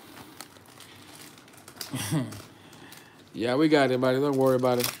 Yeah, we got it, buddy. Don't worry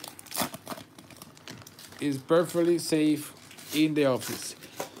about it. It's perfectly safe in the office.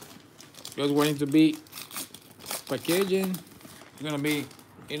 Just waiting to be packaging. It's gonna be,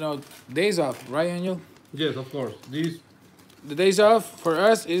 days off, right, Angel? Yes, of course. The days off for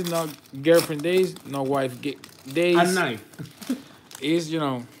us is not girlfriend days, no wife days. At night. Is, you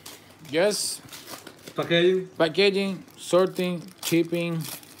know, just Packaging. sorting, shipping.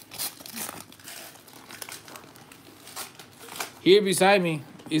 Here beside me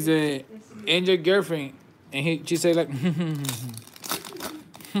is the angel girlfriend, and she said like,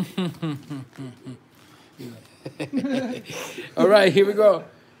 all right, here we go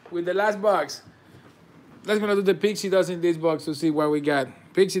with the last box. Let's gonna do the pixie dust in this box to see what we got.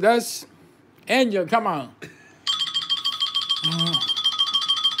 Pixie dust, angel, come on.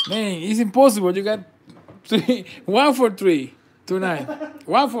 Man, it's impossible. You got three, 1 for 3 tonight.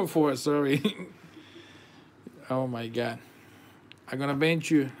 1 for 4, sorry. Oh my God. I'm gonna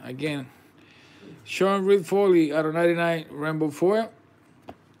bench you again. Sean Reed Foley out of 99 Rainbow Foil.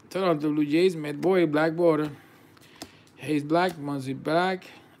 Toronto Blue Jays, Matt Boy, Black Border. Hayes Black, Muncie Black.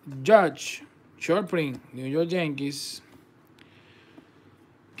 Judge, Short Print, New York Yankees.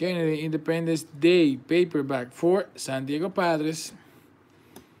 Kennedy Independence Day paperback for San Diego Padres.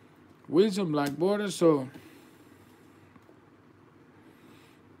 Wilson Black Border, so.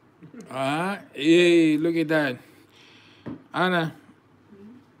 Hey, look at that. Anna,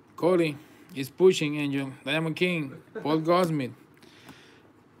 Cody is pushing Angel. Diamond King, Paul Goldsmith.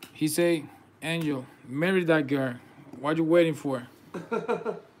 He say, Angel, marry that girl. What you waiting for?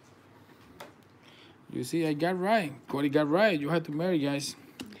 You see, I got right. Cody got right. You have to marry, guys.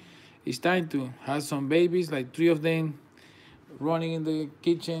 It's time to have some babies, like 3 of them, running in the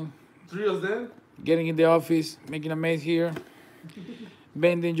kitchen. 3 of them? Getting in the office, making a mess here.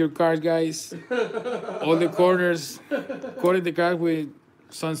 Bending your cars, guys. All the corners. Cutting the cars with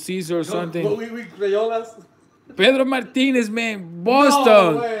some scissors or something. With crayolas? Pedro Martinez, man.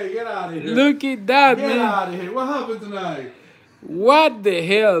 Boston. No way, get out of here. Look at that, Get man. out of here. What happened tonight? What the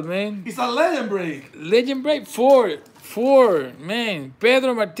hell, man? It's a legend break. Legend break 4, man.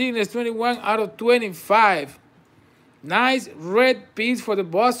 Pedro Martinez, 21 out of 25. Nice red piece for the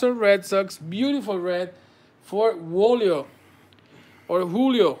Boston Red Sox. Beautiful red for Julio. Or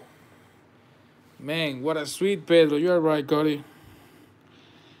Julio. Man, what a sweet Pedro. You're right, Cody.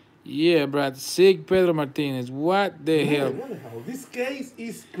 Yeah, Brad. Sick Pedro Martinez. What the hell? What the hell? This case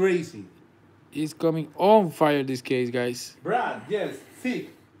is crazy. He's coming on fire, this case, guys. Brad, yes, sick.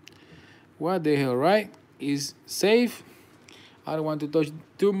 What the hell, right? Is safe. I don't want to touch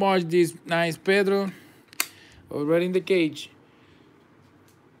too much this nice Pedro. Already in the cage.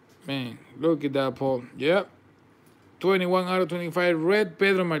 Man, look at that, Paul. Yep. 21 out of 25. Red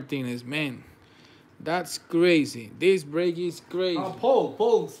Pedro Martinez. Man, that's crazy. This break is crazy.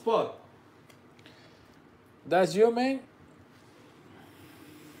 Paul, spot. That's you, man?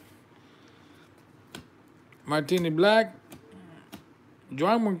 Martinez Black.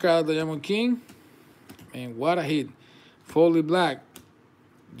 Joan Moncada, Diamond King. Man, what a hit. Foley Black.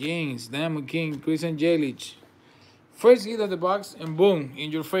 James, Diamond King, Christian Yelich. First hit of the box, and boom,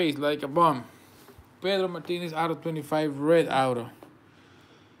 in your face like a bomb. Pedro Martinez out of 25, red auto.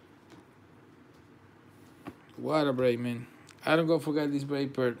 What a break, man. I don't go forget this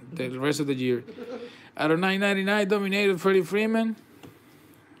break per the rest of the year. Out of 999, Dominator, Freddie Freeman.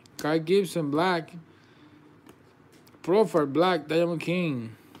 Kyle Gibson, Black. Profile, Black, Diamond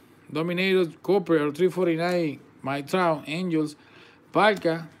King. Dominator, Cooper, out of 349, Mike Trout, Angels.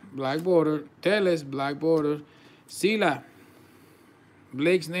 Palka, Black Border. Teles, Black Border. Sila,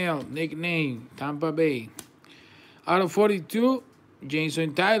 Blake Snell, nickname, Tampa Bay. Out of 42,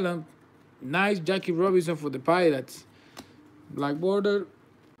 Jason Thailand. Nice Jackie Robinson for the Pirates. Black Border.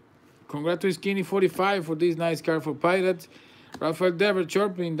 Congrats to Skinny 45 for this nice card for Pirates. Rafael Devers,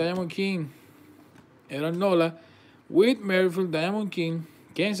 Chorpin, Diamond King. Aaron Nola with Merrifield, Diamond King.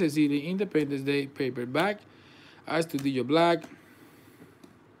 Kansas City, Independence Day, paperback. Astudillo Black.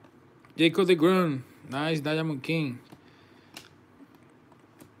 Jacob DeGrom. Nice Diamond King.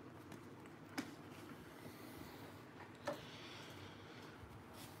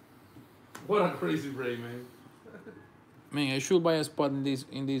 What a crazy break, man. Man, I should buy a spot in this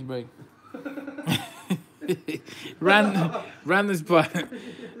break. Random spot.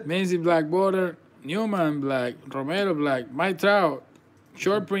 Manzi Black Border. Newman Black. Romero Black. Mike Trout.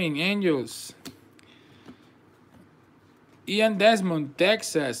 Short Print. Angels. Ian Desmond,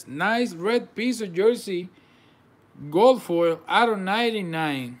 Texas. Nice red piece of jersey. Gold foil out of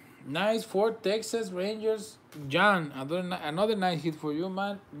 99. Nice for Texas Rangers. John, another nice hit for you,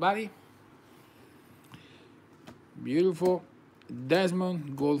 man, buddy. Beautiful.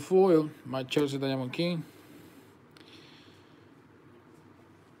 Desmond, gold foil. My Chelsea Diamond King.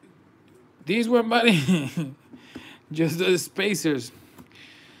 This one, buddy. Just the spacers.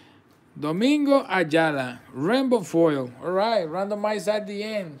 Domingo Ayala, rainbow foil. All right, randomized at the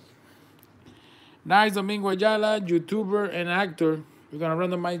end. Nice Domingo Ayala, YouTuber and actor. We're gonna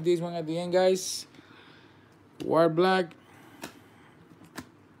randomize this one at the end, guys. White black.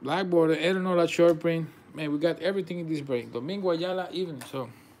 Black border, Aeronola short print. Man, we got everything in this break. Domingo Ayala even, so.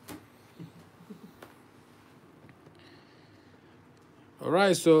 All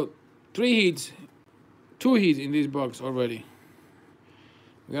right, so 3 hits, 2 hits in this box already.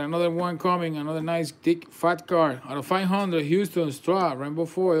 We got another one coming, another nice thick fat card out of 500. Houston Straw, rainbow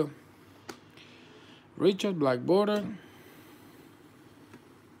foil. Richard black border.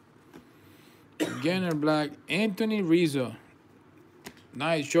 Jenner black, Anthony Rizzo.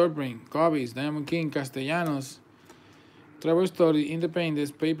 Nice short print. Cubbies, Diamond King, Castellanos. Trevor Story, Independence,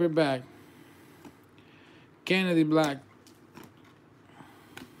 paperback. Kennedy black.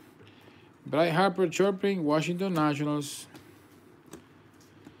 Bryce Harper, short print, Washington Nationals.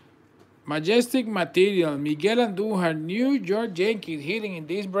 Majestic Material, Miguel Andujar, New York Yankees, hitting in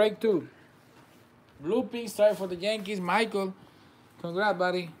this break too. Blue pink stripe for the Yankees. Michael, congrats,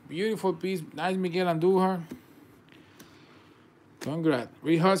 buddy. Beautiful piece. Nice Miguel Andujar. Congrats.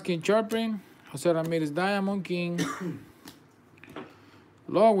 Reed Hoskins, short print. Jose Ramirez, Diamond King.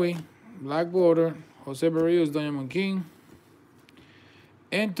 Lowy, black border. Jose Berrios, Diamond King.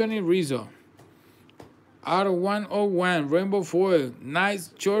 Anthony Rizzo. Out of 101, rainbow foil.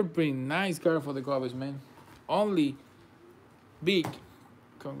 Nice short print. Nice card for the Cubs, man. Only big.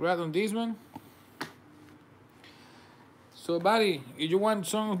 Congrats on this one. So, buddy, if you want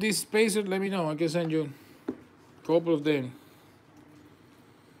some of these spacers, let me know. I can send you a couple of them.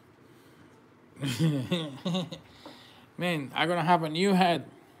 Man, I'm gonna have a new hat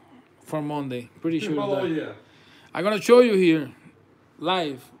for Monday. Pretty sure. Oh, yeah. I'm gonna show you here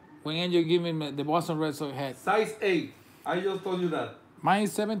live when Angel give me the Boston Red Sox hat. Size 8. I just told you that. Mine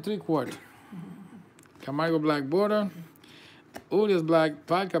is 7 3/4. Camargo black border. Urias black.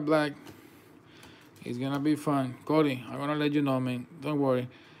 Palka black. It's gonna be fun. Cody, I'm gonna let you know, man. Don't worry.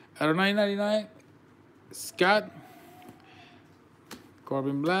 Out of 9.99, Scott.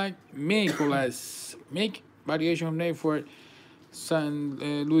 Corbin black. Nicholas. Mick. Variation of name for San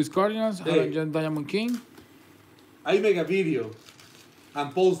Luis Cardinals. Hey. Diamond King. I make a video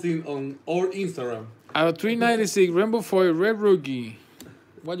and posting on our Instagram. Out of 396, Rainbow Foil, Red Rookie.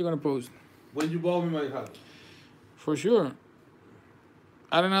 What you gonna post? When you bought me my hat. For sure.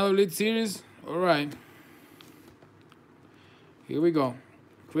 Add another lead series. All right. Here we go.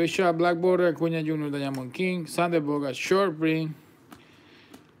 Chris Shaw, black border. Acuna Jr., Diamond King. Sander Boga, short print.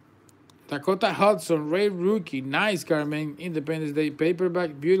 Dakota Hudson, Red Rookie. Nice card, man. Independence Day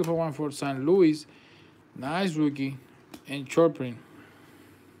paperback. Beautiful one for San Luis. Nice rookie. And short print.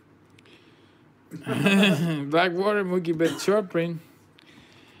 Blackwater, Mookie Betts, short print.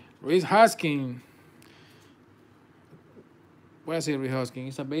 Reed Hoskins. What I say, Reed Hoskins?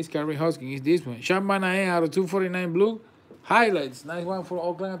 It's a base card, Reed Hoskins. It's this one. Sean Manaea out of 249 blue. Highlights. Nice one for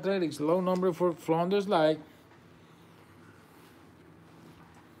Oakland Athletics. Low number for Flanders Light.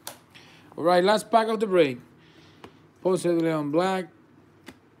 All right, last pack of the break. Jose de Leon black.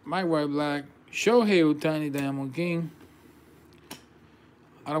 Mike White black. Shohei Ohtani, Diamond King.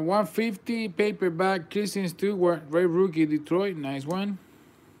 Out of 150, paperback, Christian Stewart, Red Rookie, Detroit. Nice one.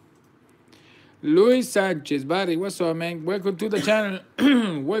 Luis Sanchez, buddy, what's up, man? Welcome to the channel.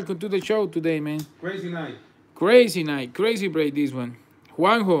 Welcome to the show today, man. Crazy night. Crazy night. Crazy break, this one.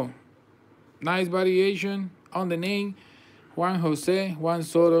 Juanjo. Nice variation on the name. Juan Jose, Juan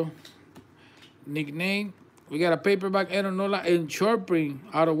Soto. Nickname. We got a paperback, Aeronola, and short print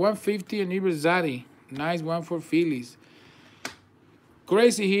out of 150, and Iberzati. Nice one for Phillies.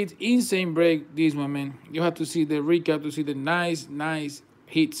 Crazy hit, insane break, this one, man. You have to see the recap to see the nice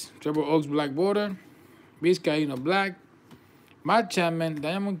hits. Trevor Oaks, black border. Vizcaíno, black. Matt Chapman,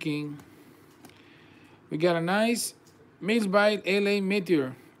 Diamond King. We got a nice mixed by LA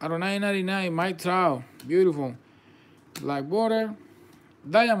Meteor. Out of 9.99, Mike Trout. Beautiful. Black border.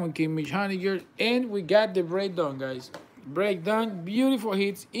 Diamond King, Mitch Haniger. And we got the break done, guys. Break done. Beautiful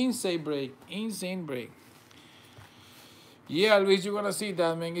hits. Insane break. Insane break. Yeah, Luis, you're gonna see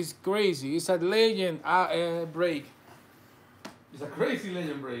that, man. It's crazy. It's a legend break. It's a crazy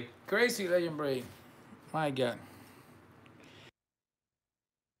legend break. Crazy legend break. My God.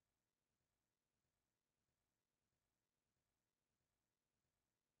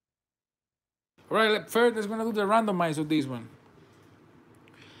 All right, first, let's gonna do the randomize of this one.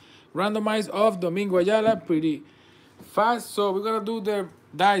 Randomize of Domingo Ayala, pretty fast. So we're gonna do the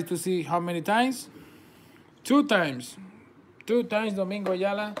dice to see how many times. 2 times. 2 times Domingo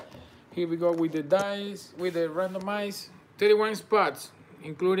Ayala. Here we go with the dice, with the randomize. 31 spots,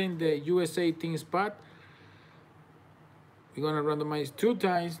 including the USA team spot. We're gonna randomize 2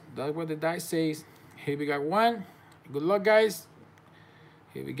 times. That's what the dice says. Here we got one. Good luck, guys.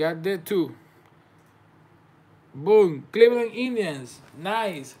 Here we got the two. Boom. Cleveland Indians.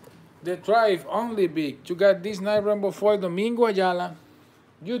 Nice. The Tribe only big. You got this night Rainbow Foil, Domingo Ayala,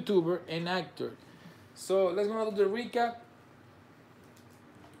 YouTuber and actor. So let's go to the recap.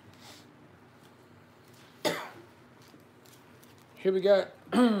 Here we got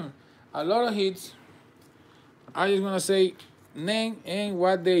a lot of hits. I'm just gonna say name and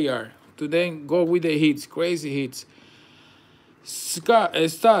what they are to then go with the hits, crazy hits. Scott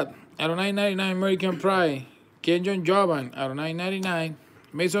Stud out of 999 American Pride. Kenjon Jovan out of 999.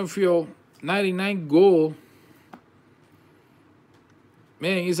 Mason Fuel 99 gold.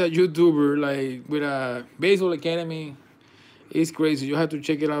 Man, he's a YouTuber like with a baseball academy. It's crazy. You have to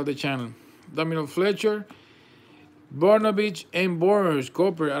check it out the channel. Domino Fletcher, Bornovich and Borers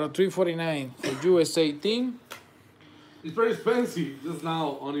Copper out of 349 for USA team. It's very expensive just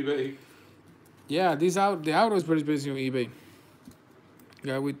now on eBay. Yeah, the auto is pretty expensive on eBay.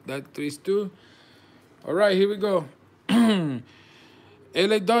 Got with that 3-2. All right, here we go.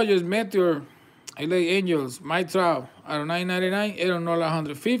 LA Dodgers, Meteor, LA Angels, Mike Trout out of 999, Aaron Nola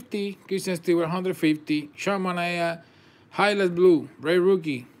 150, Christian Stewart 150, Sean Manaea, Highlights Blue, Ray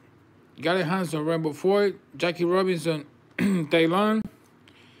Rookie, Gary Hanson, Rainbow Foil, Jackie Robinson, Taylor.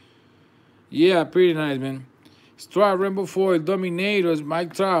 Yeah, pretty nice, man. Stroud, Rainbow Foil, Dominators,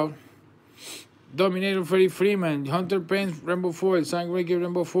 Mike Trout, Dominator, Freddie Freeman, Hunter Pence, Rainbow Foil, Sangreaker,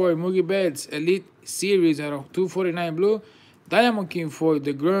 Rainbow Foil, Moogie Betts, Elite Series out of 249 Blue, Diamond King Foil,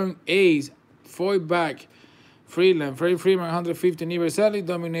 The Ground Ace, Foil Back, Freeland, Freddie Freeman, 150 Universally,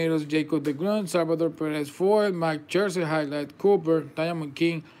 Dominators, Jacob DeGrom, Salvador Perez Foil, Mike Jersey Highlight, Cooper, Diamond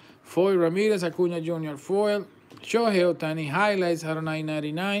King, Foil Ramirez, Acuna Jr. Foil, Shohei Ohtani Highlights out of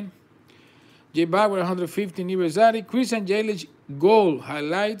 999, J Bauer 150 Universally, Christian Yelich Gold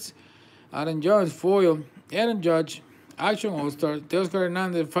Highlights, Aaron Jones Foil, Aaron Judge, Action All-Star, Teoscar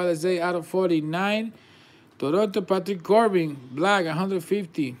Hernandez Father's Day out of 49, Toronto Patrick Corbin Black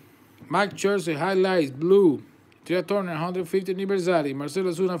 150, Mike Jersey Highlights Blue, Tria Turner 150 Universally,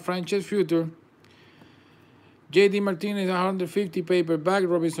 Marcelo Zuna Franchise Future, JD Martinez 150 Paperback,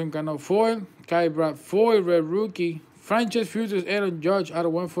 Robinson Cano Foil, Kai Brad Foil Red Rookie, Franchise Futures Aaron Judge out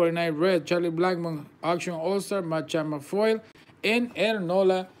of 149 Red, Charlie Blackmon Auction All-Star, Matt Chapman Foil, and Aaron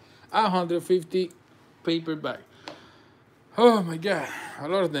Nola 150 Paperback. Oh my God, a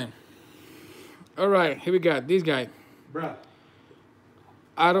lot of them. All right, here we got this guy. Bruh.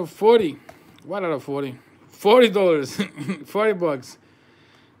 Out of 40. What out of 40? $40. 40 bucks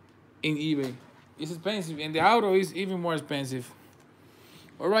in eBay. It's expensive, and the auto is even more expensive.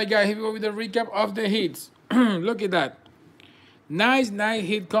 All right, guys, here we go with the recap of the hits. Look at that. Nice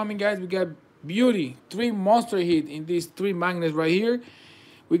hit coming, guys. We got Beauty, 3 monster hit in these 3 magnets right here.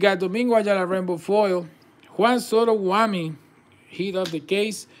 We got Domingo Ayala Rainbow Foil, Juan Soto Whammy, hit of the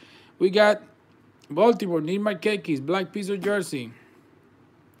case. We got Baltimore, Neil Markakis, black piece of jersey.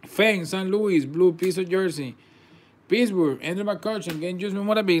 Fang, St. Louis, blue piece of jersey. Pittsburgh, Andrew McCutcheon, game juice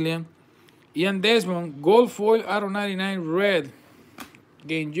memorabilia. Ian Desmond, gold foil out of 99, red.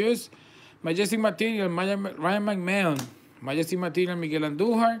 Game juice. Majestic Material, Ryan McMahon. Majestic Material, Miguel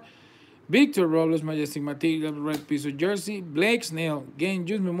Andujar. Victor Robles, Majestic Material, red piece of jersey. Blake Snell, game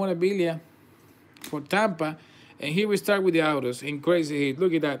juice memorabilia for Tampa. And here we start with the autos in crazy hit.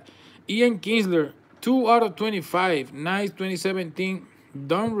 Look at that. Ian Kinsler, 2 out of 25. Nice 2017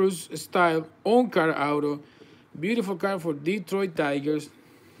 Donruss style on-car auto. Beautiful car for Detroit Tigers.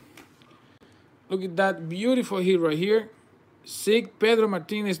 Look at that beautiful hit right here. Sick Pedro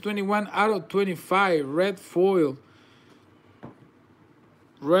Martinez, 21 out of 25. Red foil.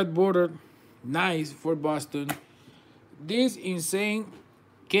 Red border. Nice for Boston. This insane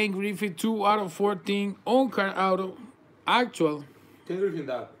Ken Griffey, 2 out of 14. On-car auto. Actual. Ken Griffey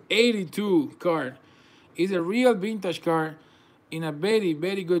that. 82 car. It's a real vintage car in a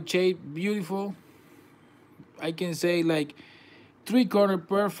very good shape. Beautiful. I can say like 3-corner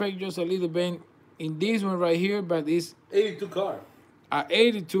perfect, just a little bent in this one right here, but it's 82 car. A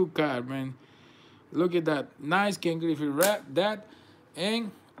 82 car, man. Look at that. Nice Ken Griffey wrap that.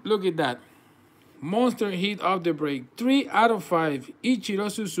 And look at that. Monster hit off the break. 3 out of 5. Ichiro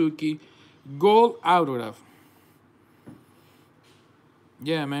Suzuki gold autograph.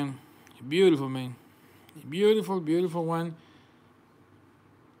 Yeah, man. Beautiful, man. Beautiful one.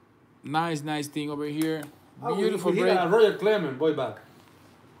 Nice thing over here. Beautiful break. Roger Clemens, boy back.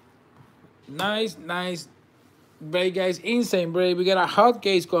 Nice break, guys. Insane break. We got a hot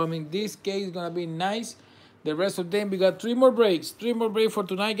case coming. This case is gonna be nice. The rest of them, we got 3 more breaks. 3 more breaks for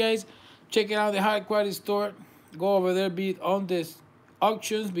tonight, guys. Check it out, the high quality store. Go over there, be on this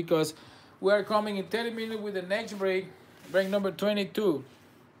auctions, because We are coming in 30 minutes with the next break. Break number 22.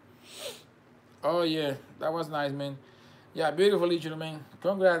 Oh yeah, that was nice, man. Yeah, beautiful each man.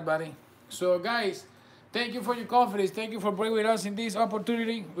 Congrats, buddy. So guys, thank you for your confidence. Thank you for being with us in this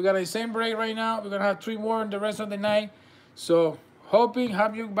opportunity. We got a same break right now. We're gonna have 3 more in the rest of the night. So hoping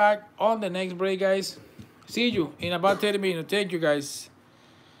have you back on the next break, guys. See you in about 30 minutes. Thank you, guys.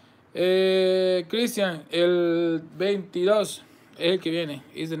 Christian, el 22 es el que viene.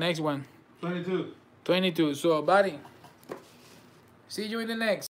 Is the next one. 22. 22. So, buddy, see you in the next.